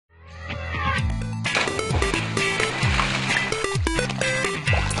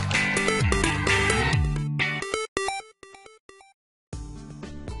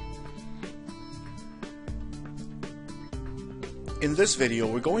In this video,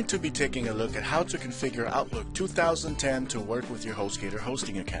 we're going to be taking a look at how to configure Outlook 2010 to work with your HostGator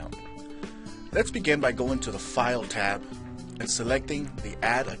hosting account. Let's begin by going to the File tab and selecting the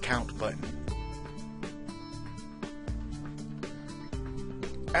Add Account button.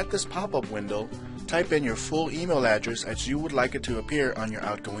 At this pop-up window, type in your full email address as you would like it to appear on your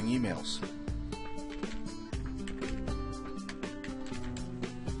outgoing emails.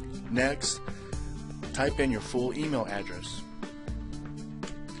 Next, type in your full email address.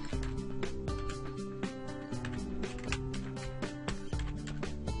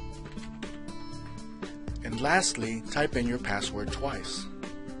 And lastly, type in your password twice.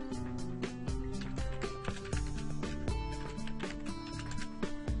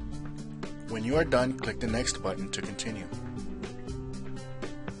 When you are done, click the Next button to continue.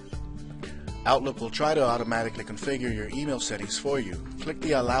 Outlook will try to automatically configure your email settings for you. Click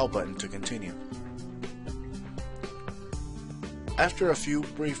the Allow button to continue. After a few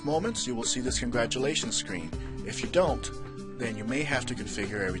brief moments, you will see this congratulations screen. If you don't, then you may have to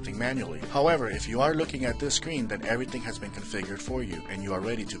configure everything manually. However, if you are looking at this screen, then everything has been configured for you and you are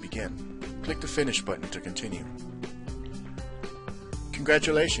ready to begin. Click the Finish button to continue.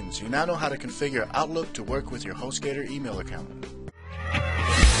 Congratulations, you now know how to configure Outlook to work with your HostGator email account.